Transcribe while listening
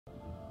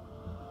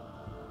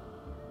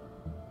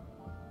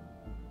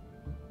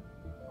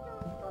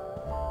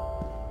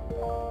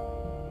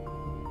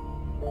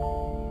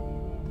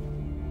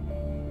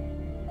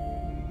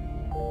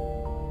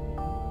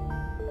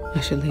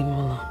I should leave him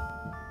alone.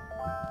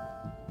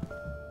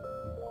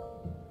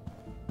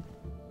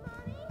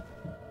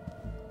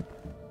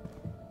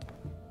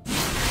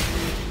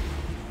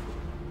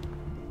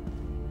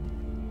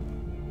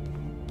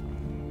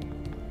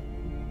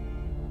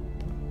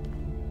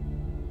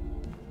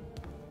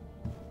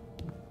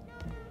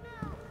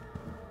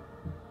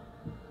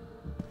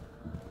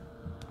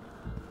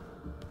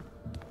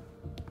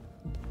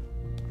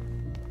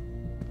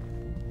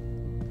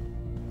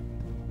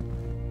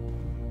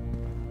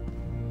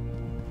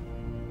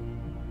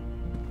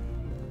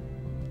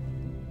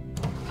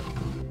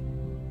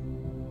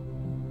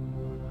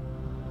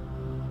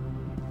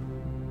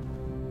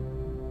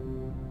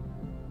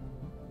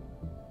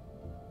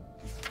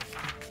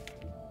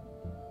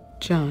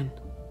 John,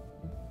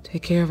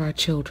 take care of our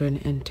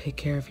children and take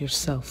care of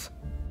yourself.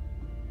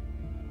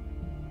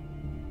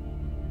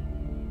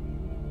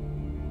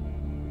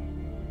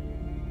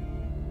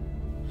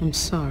 I'm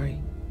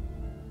sorry.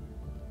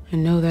 I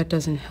know that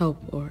doesn't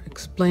help or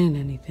explain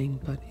anything,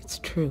 but it's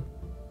true.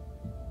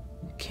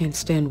 I can't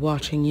stand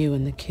watching you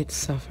and the kids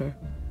suffer,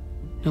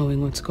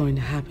 knowing what's going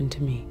to happen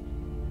to me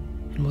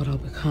and what I'll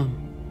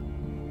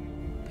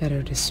become.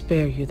 Better to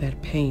spare you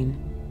that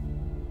pain.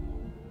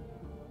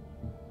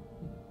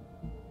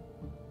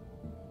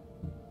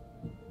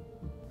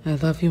 I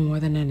love you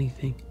more than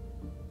anything.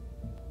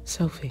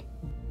 Sophie.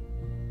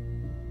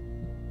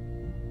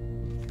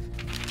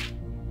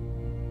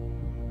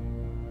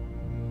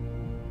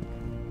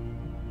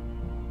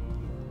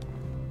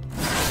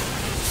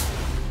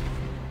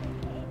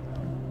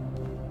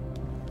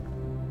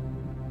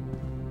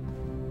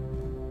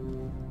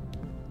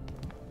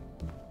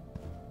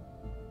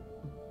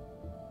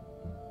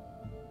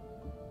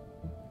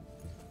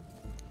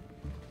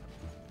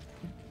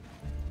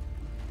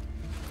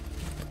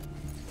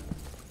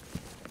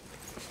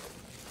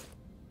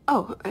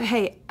 Oh,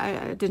 hey,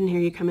 I didn't hear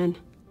you come in.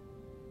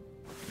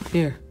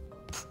 Here.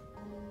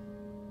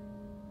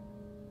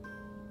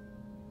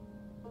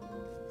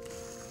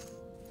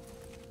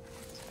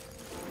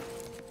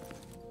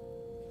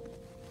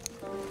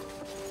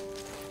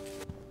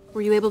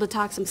 Were you able to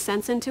talk some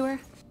sense into her?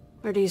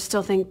 Or do you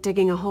still think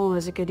digging a hole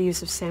is a good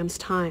use of Sam's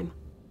time?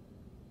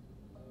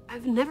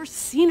 I've never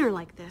seen her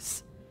like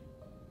this.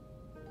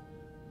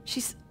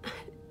 She's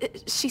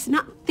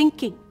not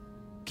thinking.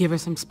 Give her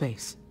some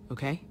space,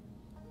 okay?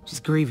 She's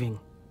grieving.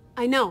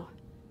 I know.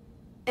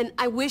 And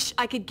I wish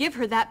I could give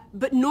her that,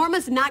 but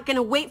Norma's not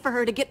gonna wait for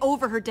her to get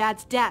over her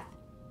dad's death.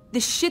 The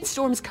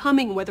shitstorm's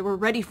coming whether we're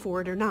ready for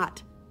it or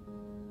not.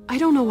 I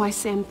don't know why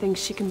Sam thinks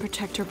she can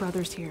protect her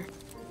brothers here.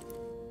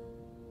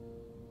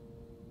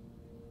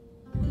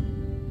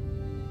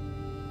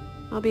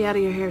 I'll be out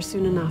of your hair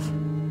soon enough.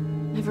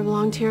 Never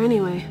belonged here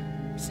anyway,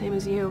 same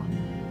as you.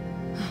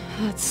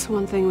 That's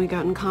one thing we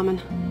got in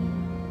common.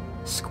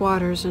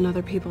 Squatters in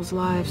other people's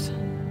lives.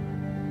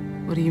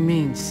 What do you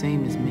mean,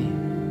 same as me?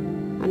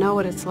 I know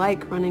what it's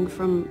like running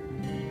from...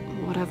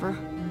 whatever.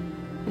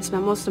 I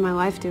spent most of my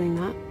life doing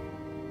that.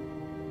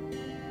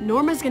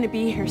 Norma's gonna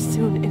be here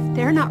soon. If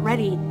they're not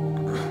ready...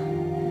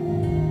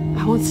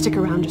 I won't stick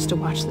around just to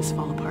watch this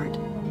fall apart.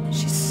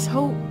 She's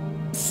so...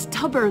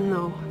 stubborn,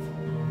 though.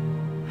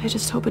 I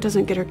just hope it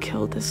doesn't get her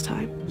killed this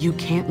time. You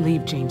can't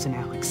leave James and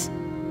Alex.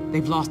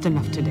 They've lost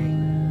enough today.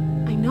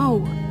 I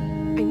know.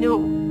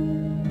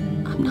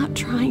 I'm not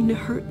trying to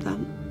hurt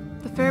them.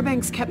 The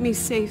Fairbanks kept me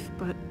safe,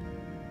 but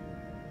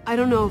I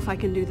don't know if I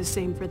can do the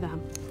same for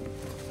them.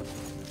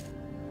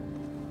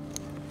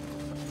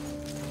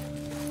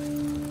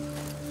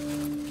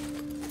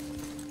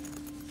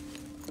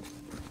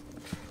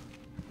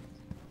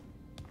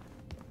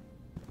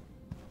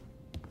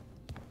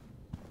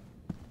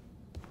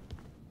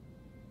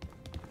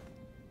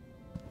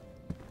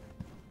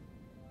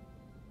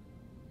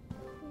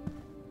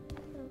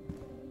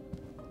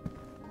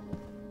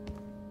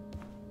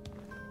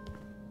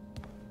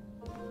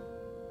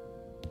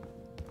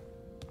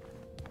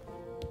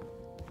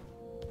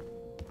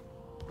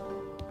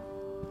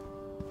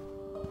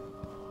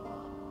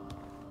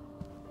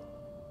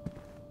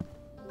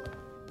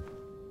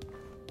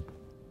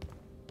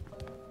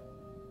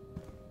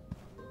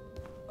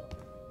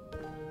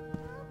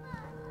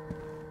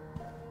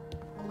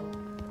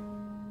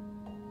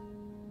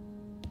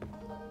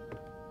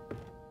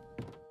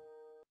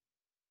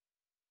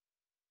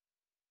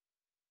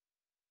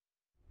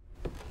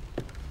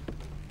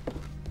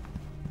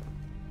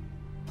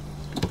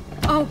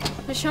 Oh,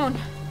 Michonne.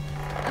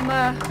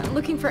 I'm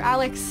looking for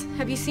Alex.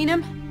 Have you seen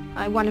him?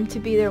 I want him to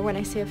be there when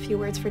I say a few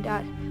words for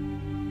Dad.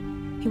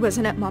 He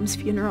wasn't at Mom's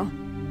funeral.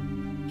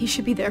 He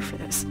should be there for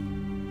this.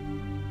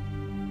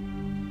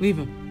 Leave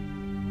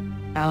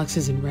him. Alex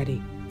isn't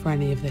ready for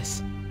any of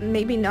this.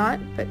 Maybe not,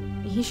 but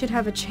he should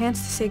have a chance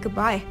to say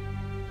goodbye.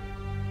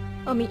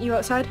 I'll meet you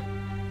outside.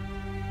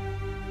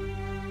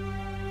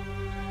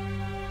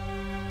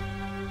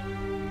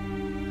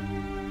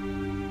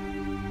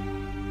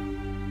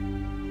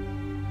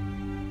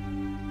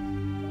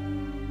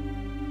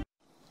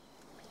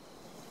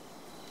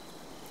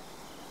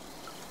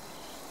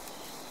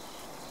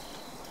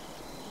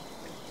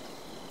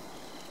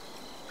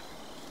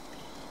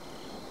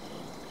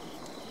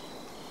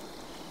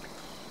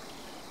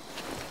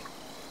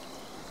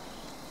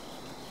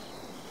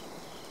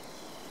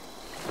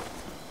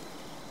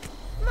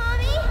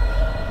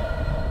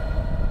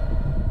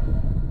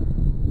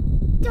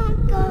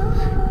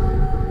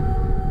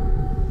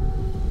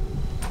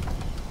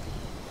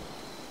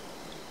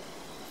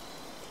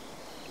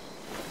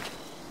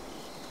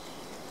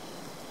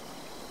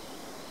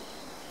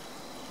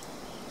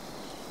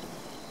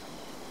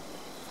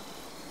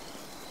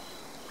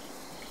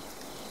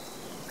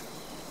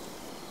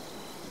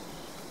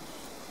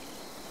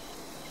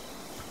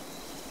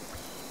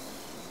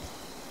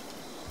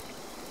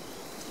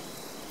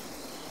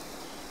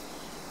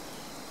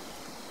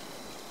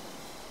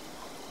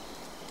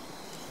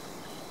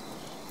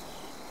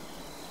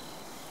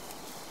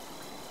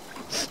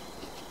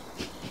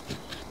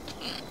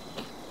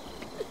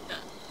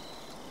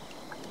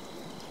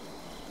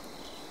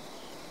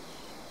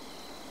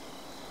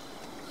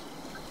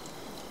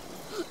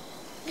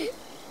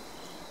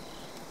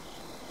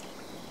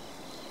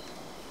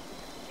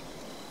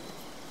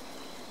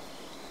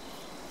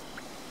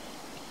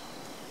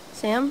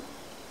 Sam?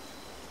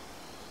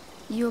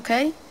 You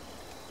okay?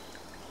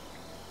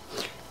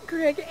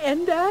 Greg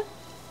and Dad?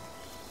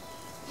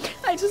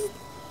 I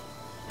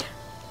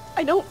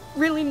don't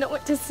really know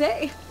what to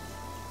say.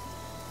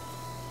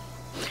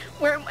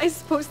 Where am I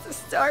supposed to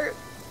start?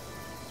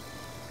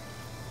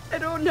 I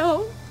don't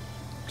know.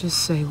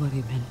 Just say what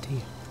he meant to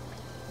you.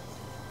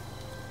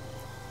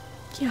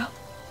 Yeah.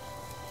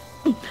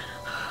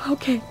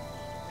 Okay.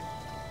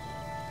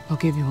 I'll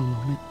give you a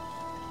moment.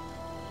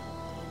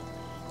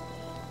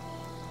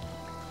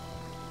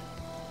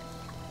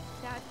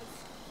 Dad was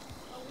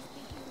always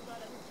thinking about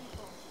other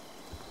people.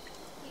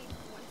 He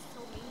once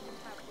told me you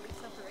have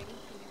voice over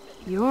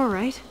anything. You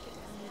alright?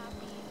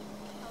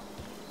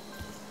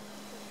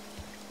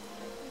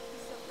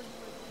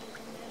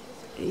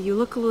 You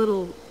look a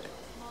little...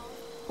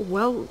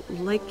 well,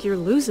 like you're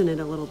losing it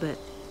a little bit.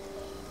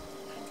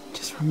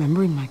 Just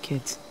remembering my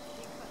kids.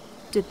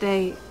 Did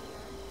they...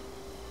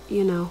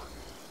 you know...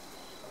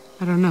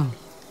 I don't know.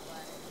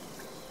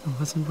 I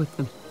wasn't with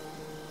them.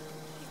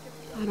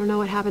 I don't know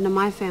what happened to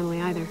my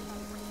family either.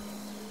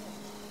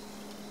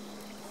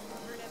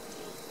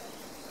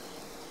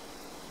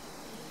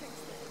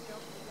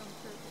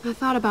 I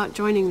thought about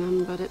joining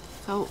them, but it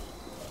felt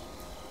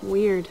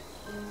weird.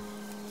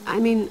 I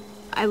mean,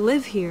 I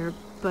live here,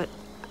 but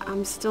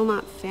I'm still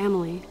not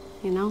family,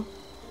 you know?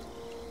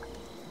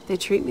 They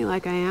treat me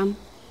like I am,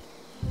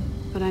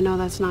 but I know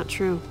that's not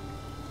true.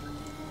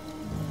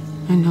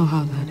 I know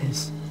how that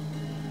is.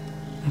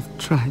 I've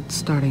tried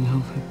starting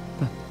over,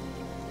 but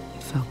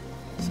it felt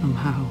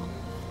somehow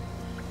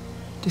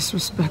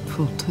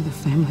disrespectful to the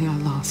family I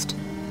lost.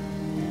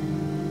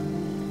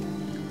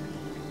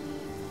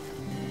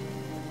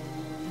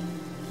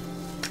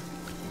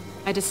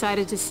 I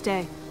decided to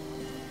stay.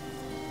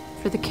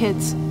 For the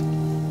kids.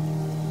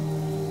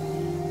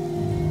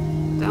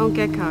 Don't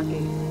get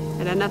cocky.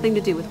 It had nothing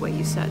to do with what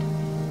you said.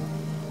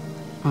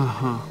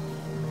 Uh-huh.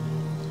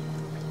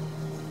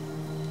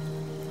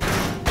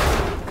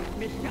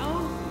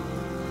 Michonne?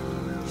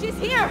 She's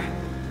here!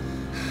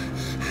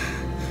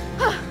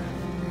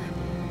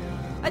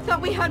 I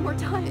thought we had more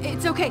time.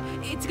 It's okay.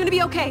 It's gonna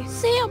be okay.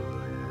 Sam!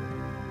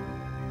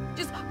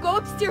 Just go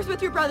upstairs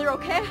with your brother,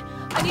 okay?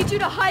 I need you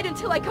to hide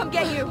until I come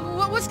get you.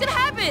 What's gonna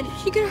happen?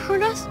 He gonna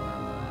hurt us?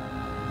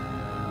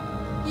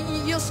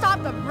 You'll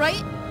stop them,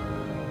 right?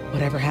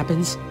 Whatever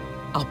happens,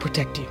 I'll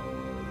protect you.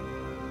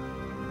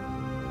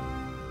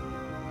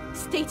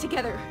 Stay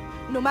together,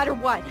 no matter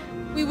what.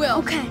 We will.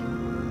 Okay.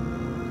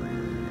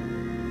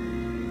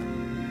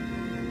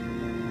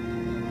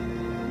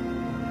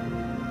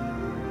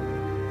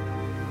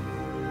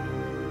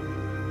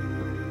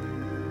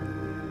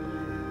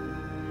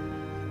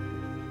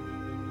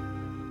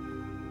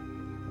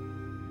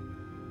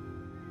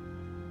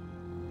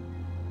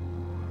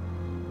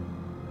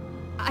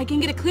 I can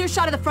get a clear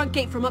shot of the front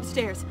gate from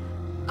upstairs.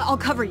 I'll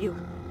cover you.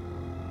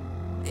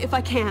 If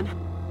I can.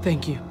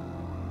 Thank you.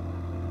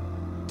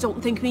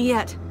 Don't thank me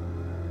yet.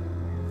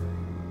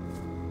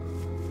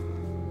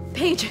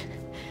 Paige,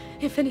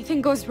 if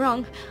anything goes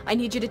wrong, I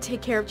need you to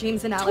take care of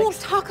James and Alex. Don't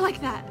talk like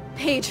that.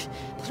 Paige,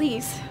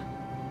 please.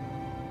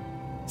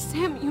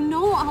 Sam, you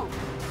know I'll...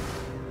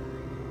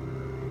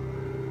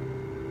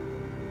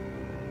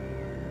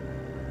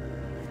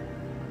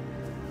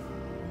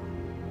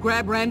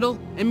 Grab Randall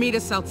and meet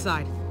us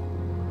outside.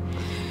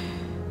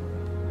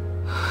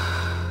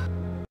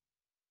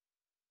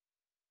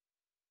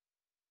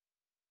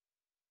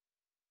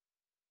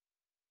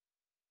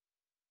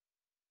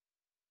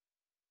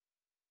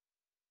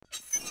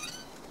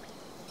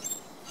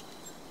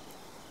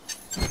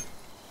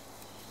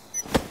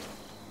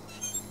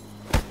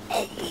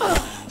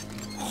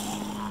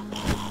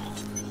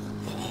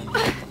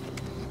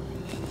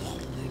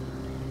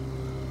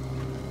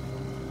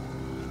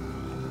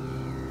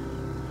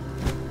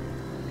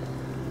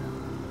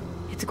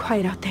 It's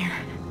quiet out there.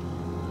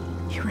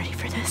 You ready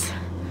for this?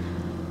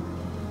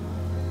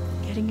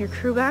 Getting your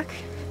crew back?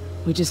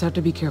 We just have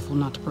to be careful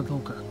not to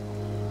provoke her.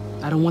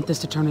 I don't want this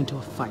to turn into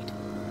a fight.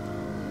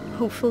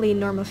 Hopefully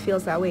Norma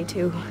feels that way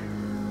too.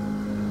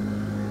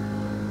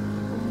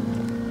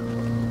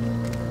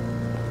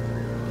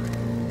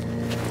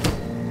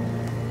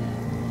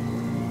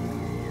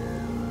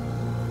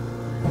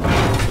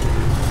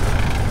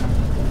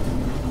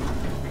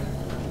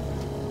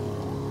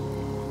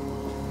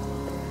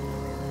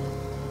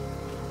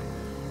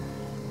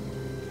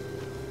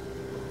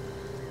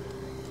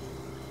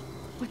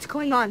 What's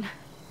going on?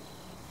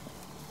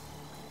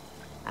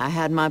 I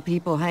had my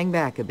people hang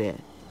back a bit.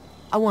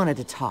 I wanted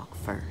to talk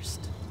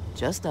first.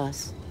 Just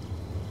us.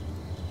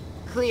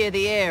 Clear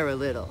the air a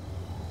little.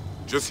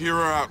 Just hear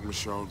her out,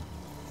 Michonne.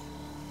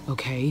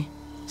 Okay,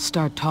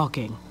 start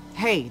talking.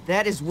 Hey,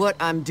 that is what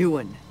I'm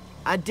doing.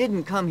 I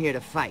didn't come here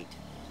to fight.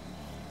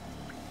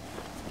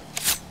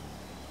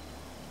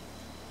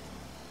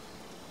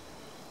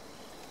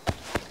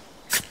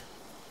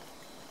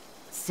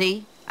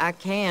 See? I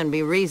can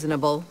be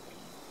reasonable.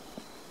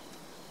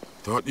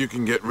 Thought you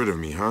can get rid of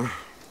me, huh?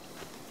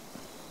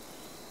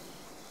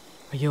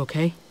 Are you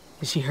okay?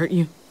 Did she hurt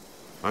you?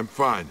 I'm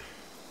fine.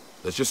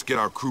 Let's just get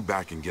our crew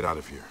back and get out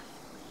of here.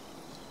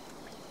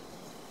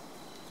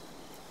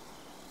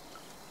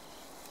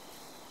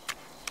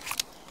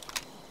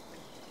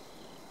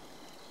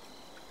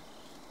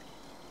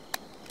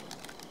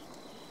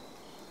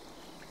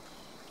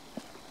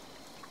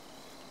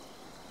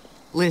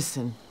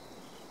 Listen,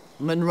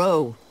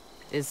 Monroe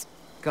is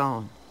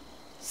gone.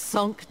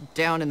 Sunk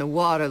down in the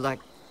water like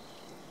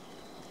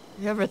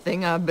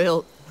everything I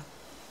built.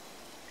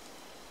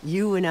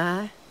 You and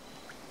I,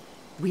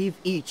 we've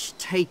each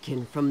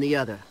taken from the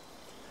other.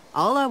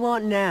 All I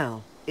want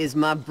now is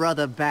my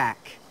brother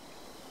back.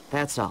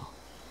 That's all.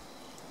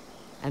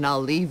 And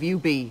I'll leave you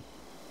be.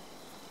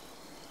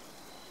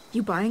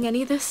 You buying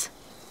any of this?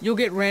 You'll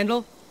get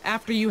Randall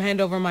after you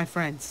hand over my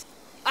friends.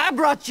 I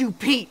brought you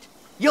Pete.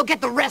 You'll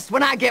get the rest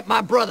when I get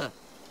my brother.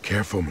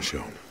 Careful,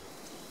 Michonne.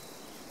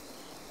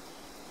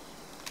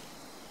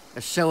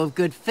 A show of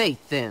good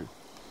faith, then.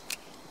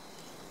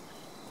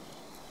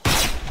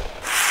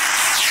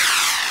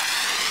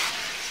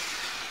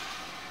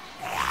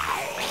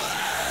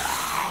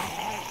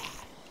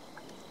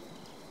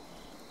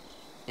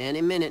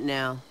 Any minute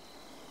now.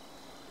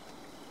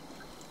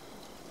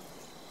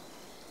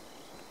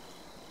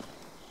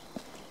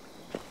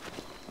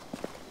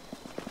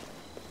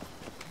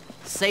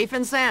 Safe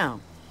and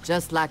sound,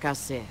 just like I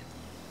said.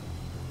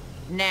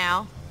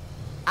 Now,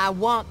 I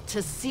want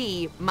to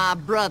see my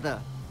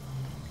brother.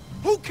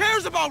 Who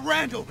cares about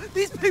Randall?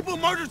 These people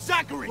murdered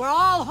Zachary! We're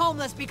all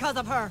homeless because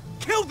of her.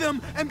 Kill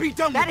them and be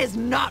done with That is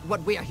not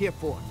what we are here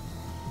for.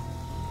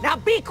 Now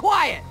be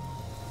quiet!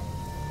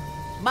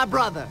 My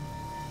brother,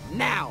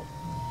 now.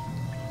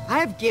 I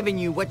have given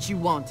you what you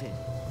wanted.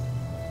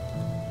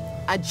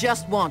 I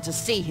just want to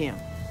see him.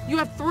 You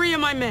have 3 of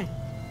my men.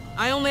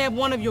 I only have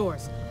 1 of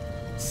yours.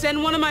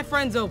 Send 1 of my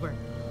friends over,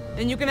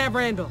 and you can have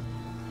Randall.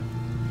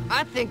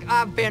 I think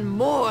I've been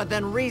more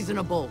than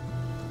reasonable.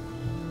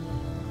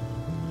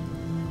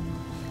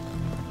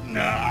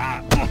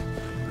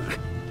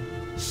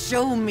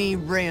 Show me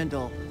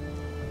Randall.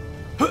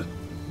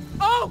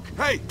 Oak!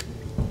 Hey!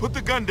 Put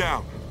the gun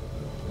down.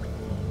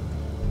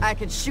 I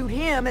could shoot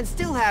him and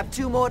still have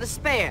 2 more to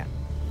spare.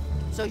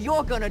 So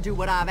you're gonna do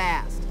what I've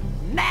asked.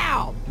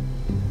 Now!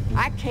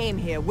 I came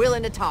here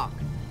willing to talk.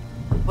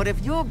 But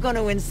if you're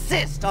gonna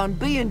insist on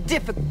being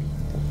difficult...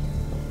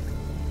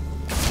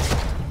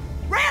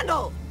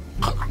 Randall!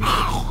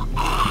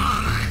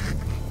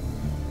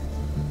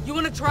 You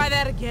wanna try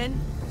that again?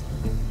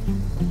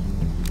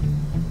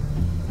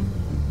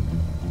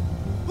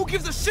 Who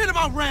gives a shit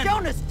about Randall?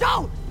 Jonas,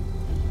 don't!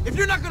 If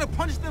you're not gonna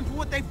punish them for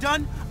what they've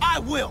done, I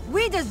will!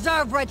 We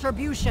deserve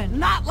retribution,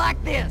 not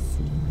like this!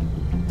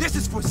 This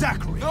is for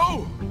Zachary!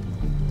 No!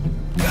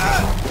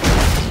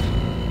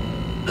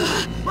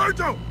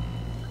 Berto!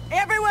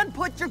 Everyone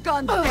put your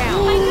guns down!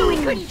 I knew we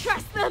couldn't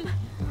trust them!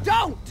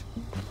 Don't!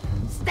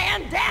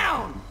 Stand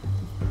down!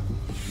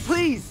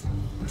 Please,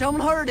 don't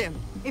hurt him.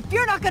 If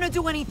you're not gonna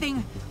do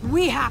anything,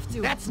 we have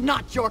to. That's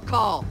not your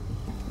call.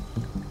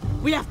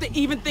 We have to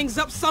even things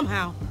up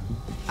somehow.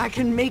 I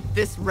can make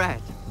this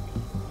red.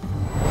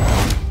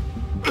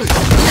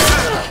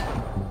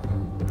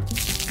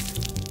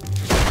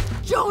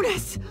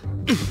 Jonas!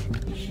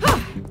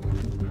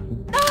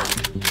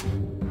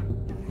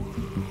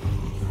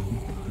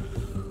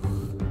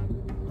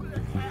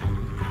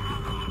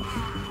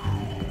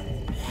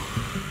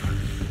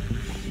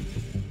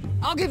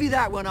 I'll give you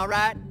that one, all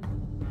right?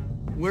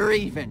 We're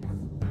even.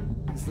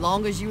 As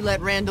long as you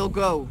let Randall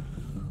go.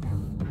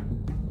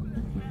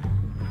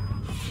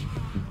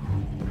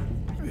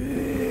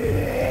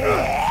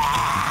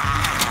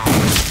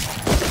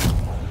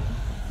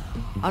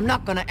 I'm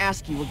not gonna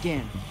ask you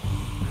again.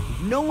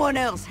 No one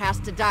else has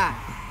to die.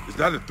 Is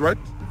that a threat?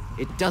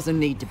 It doesn't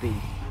need to be.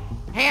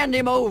 Hand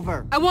him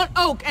over. I want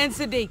Oak and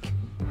Sadiq.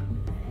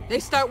 They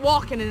start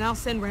walking and I'll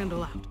send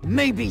Randall out.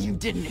 Maybe you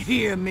didn't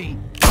hear me.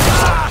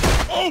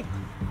 Oh!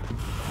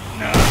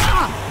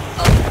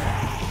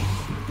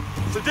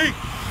 Sadiq,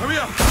 hurry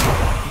up!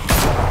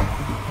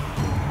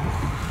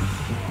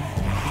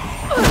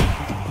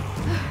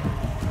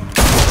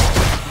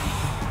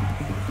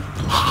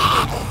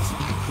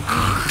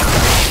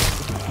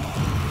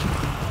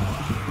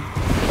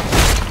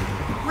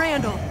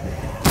 Randall!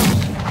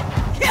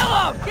 Kill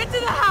him! Get to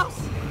the house!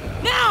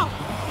 Now!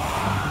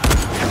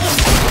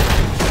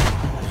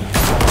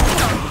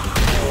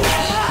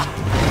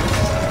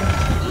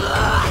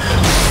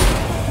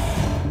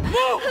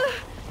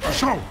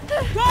 Michonne!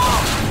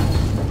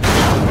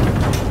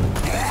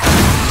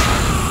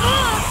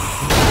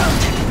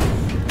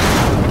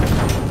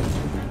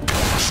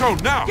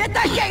 Michonne, now! Get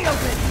that gate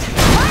open!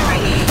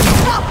 Hurry!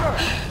 Stop her!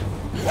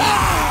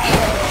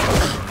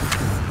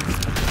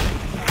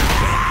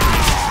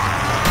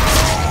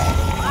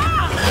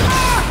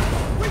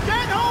 We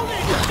can't hold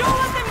it! Don't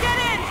let them get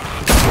in!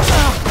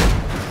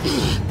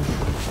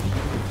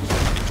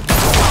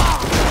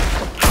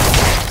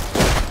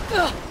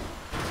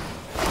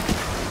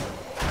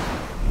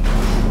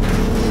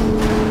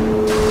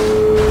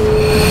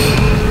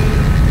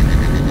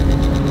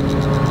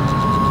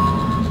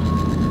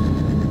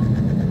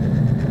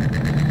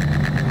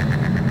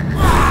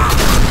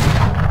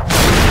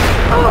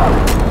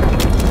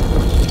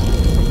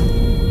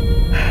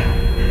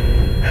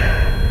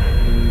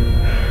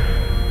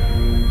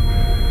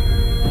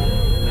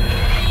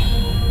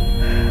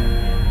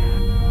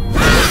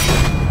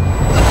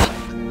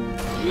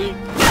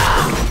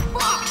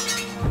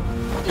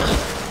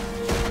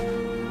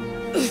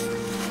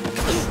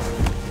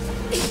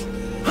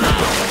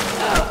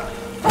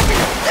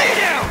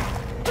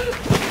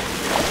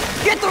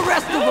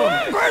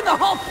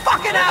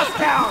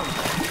 down!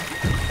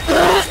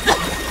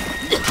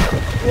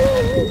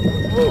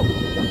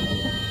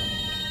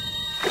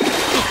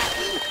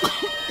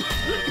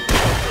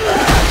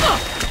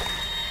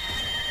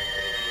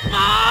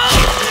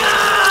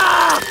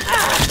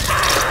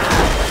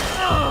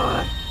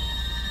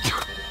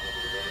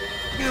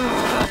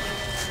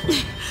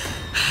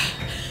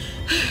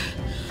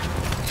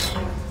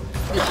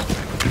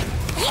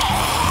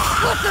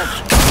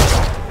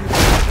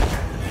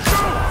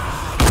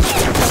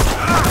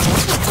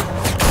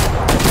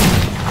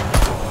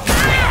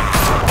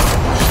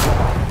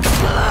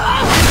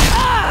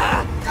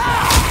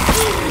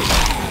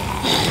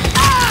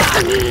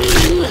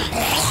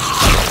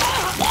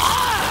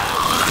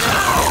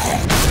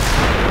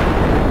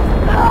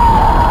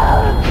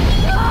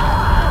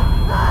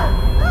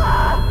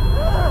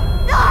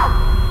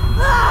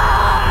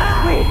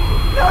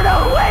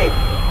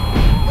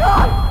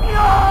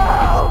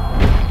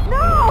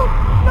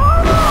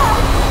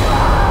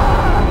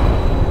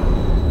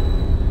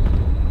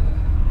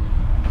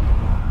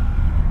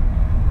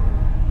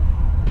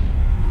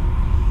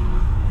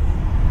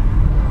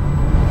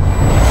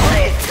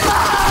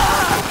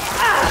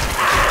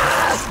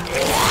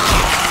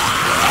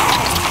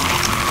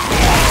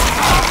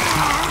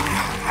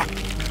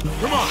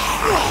 Come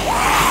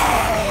on!